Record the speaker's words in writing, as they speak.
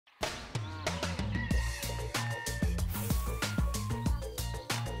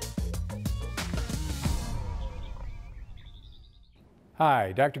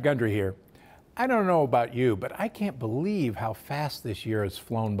Hi, Dr. Gundry here. I don't know about you, but I can't believe how fast this year has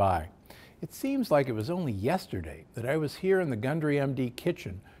flown by. It seems like it was only yesterday that I was here in the Gundry MD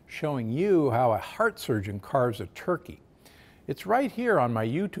kitchen showing you how a heart surgeon carves a turkey. It's right here on my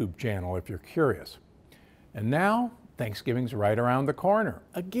YouTube channel if you're curious. And now, Thanksgiving's right around the corner,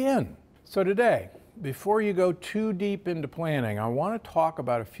 again. So today, before you go too deep into planning, I want to talk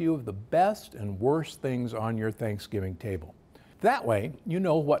about a few of the best and worst things on your Thanksgiving table. That way, you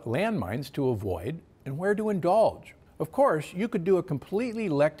know what landmines to avoid and where to indulge. Of course, you could do a completely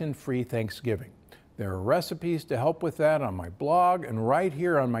lectin-free Thanksgiving. There are recipes to help with that on my blog and right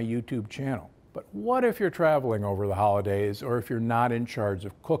here on my YouTube channel. But what if you're traveling over the holidays or if you're not in charge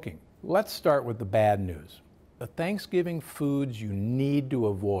of cooking? Let's start with the bad news. The Thanksgiving foods you need to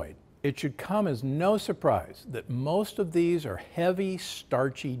avoid. It should come as no surprise that most of these are heavy,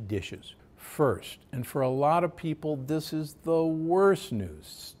 starchy dishes. First, and for a lot of people, this is the worst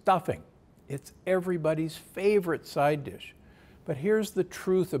news, stuffing. It's everybody's favorite side dish. But here's the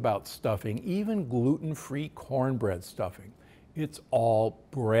truth about stuffing, even gluten-free cornbread stuffing. It's all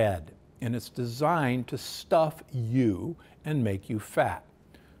bread, and it's designed to stuff you and make you fat.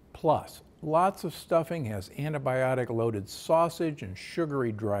 Plus, lots of stuffing has antibiotic-loaded sausage and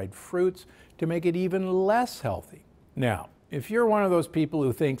sugary dried fruits to make it even less healthy. Now, if you're one of those people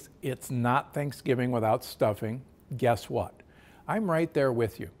who thinks it's not Thanksgiving without stuffing, guess what? I'm right there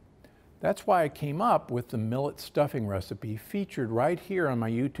with you. That's why I came up with the millet stuffing recipe featured right here on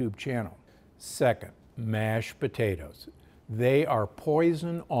my YouTube channel. Second, mashed potatoes. They are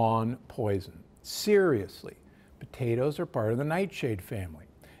poison on poison. Seriously, potatoes are part of the nightshade family.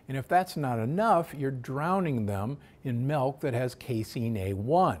 And if that's not enough, you're drowning them in milk that has casein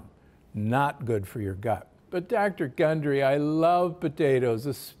A1. Not good for your gut. But Dr. Gundry, I love potatoes,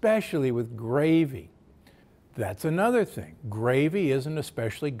 especially with gravy. That's another thing. Gravy isn't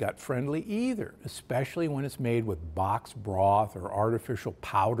especially gut-friendly either, especially when it's made with box broth or artificial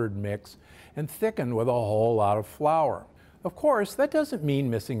powdered mix and thickened with a whole lot of flour. Of course, that doesn't mean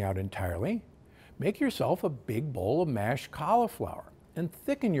missing out entirely. Make yourself a big bowl of mashed cauliflower and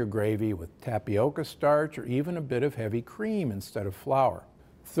thicken your gravy with tapioca starch or even a bit of heavy cream instead of flour.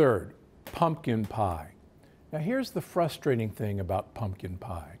 Third, pumpkin pie. Now here's the frustrating thing about pumpkin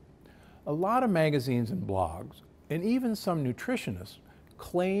pie. A lot of magazines and blogs, and even some nutritionists,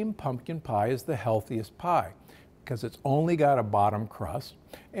 claim pumpkin pie is the healthiest pie because it's only got a bottom crust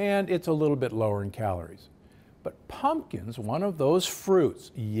and it's a little bit lower in calories. But pumpkin's one of those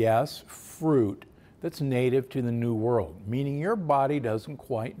fruits, yes, fruit, that's native to the New World, meaning your body doesn't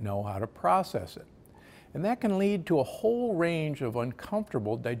quite know how to process it. And that can lead to a whole range of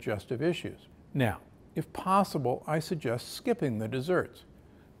uncomfortable digestive issues. Now, if possible, I suggest skipping the desserts.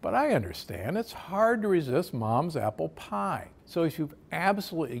 But I understand it's hard to resist mom's apple pie. So if you've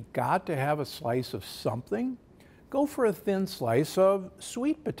absolutely got to have a slice of something, go for a thin slice of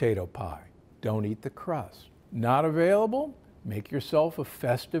sweet potato pie. Don't eat the crust. Not available? Make yourself a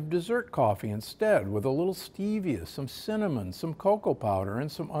festive dessert coffee instead with a little stevia, some cinnamon, some cocoa powder, and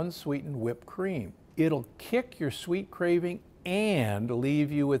some unsweetened whipped cream. It'll kick your sweet craving and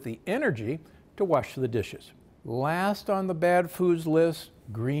leave you with the energy to wash the dishes. Last on the bad foods list,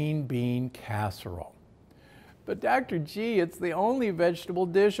 green bean casserole. But Dr. G, it's the only vegetable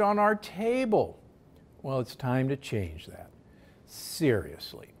dish on our table. Well, it's time to change that.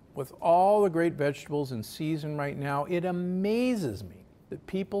 Seriously, with all the great vegetables in season right now, it amazes me that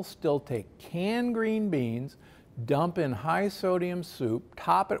people still take canned green beans, dump in high sodium soup,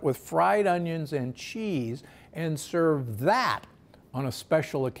 top it with fried onions and cheese, and serve that on a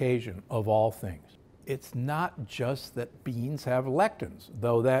special occasion of all things. It's not just that beans have lectins,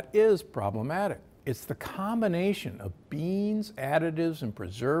 though that is problematic. It's the combination of beans, additives and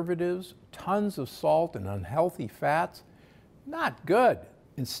preservatives, tons of salt and unhealthy fats. Not good.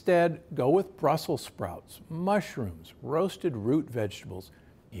 Instead, go with Brussels sprouts, mushrooms, roasted root vegetables,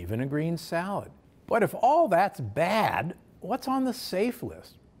 even a green salad. But if all that's bad, what's on the safe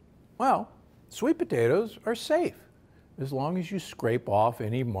list? Well, sweet potatoes are safe, as long as you scrape off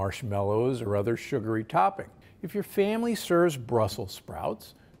any marshmallows or other sugary topping. If your family serves Brussels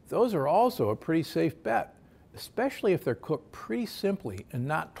sprouts, those are also a pretty safe bet, especially if they're cooked pretty simply and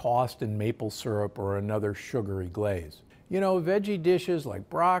not tossed in maple syrup or another sugary glaze. You know, veggie dishes like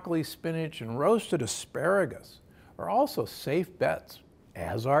broccoli, spinach, and roasted asparagus are also safe bets,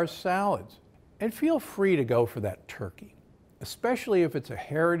 as are salads. And feel free to go for that turkey, especially if it's a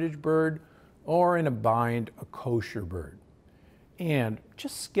heritage bird or in a bind, a kosher bird. And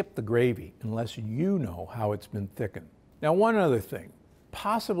just skip the gravy unless you know how it's been thickened. Now, one other thing,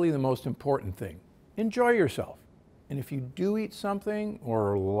 possibly the most important thing, enjoy yourself And if you do eat something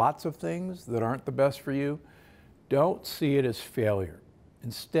or lots of things that aren't the best for you, don't see it as failure.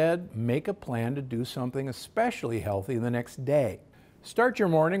 Instead, make a plan to do something especially healthy the next day. Start your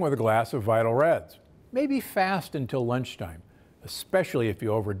morning with a glass of Vital Reds. Maybe fast until lunchtime, especially if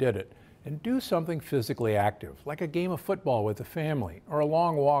you overdid it, and do something physically active, like a game of football with the family or a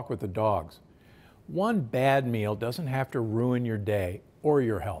long walk with the dogs. One bad meal doesn't have to ruin your day or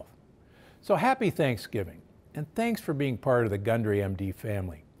your health. So happy Thanksgiving, and thanks for being part of the Gundry MD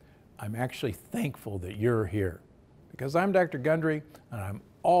family. I'm actually thankful that you're here, because I'm Dr. Gundry, and I'm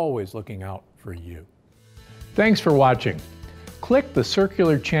always looking out for you. Thanks for watching. Click the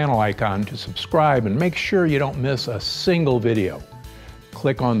circular channel icon to subscribe and make sure you don't miss a single video.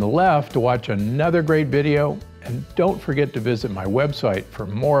 Click on the left to watch another great video, and don't forget to visit my website for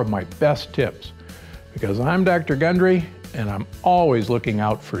more of my best tips, because I'm Dr. Gundry, and I'm always looking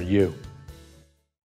out for you.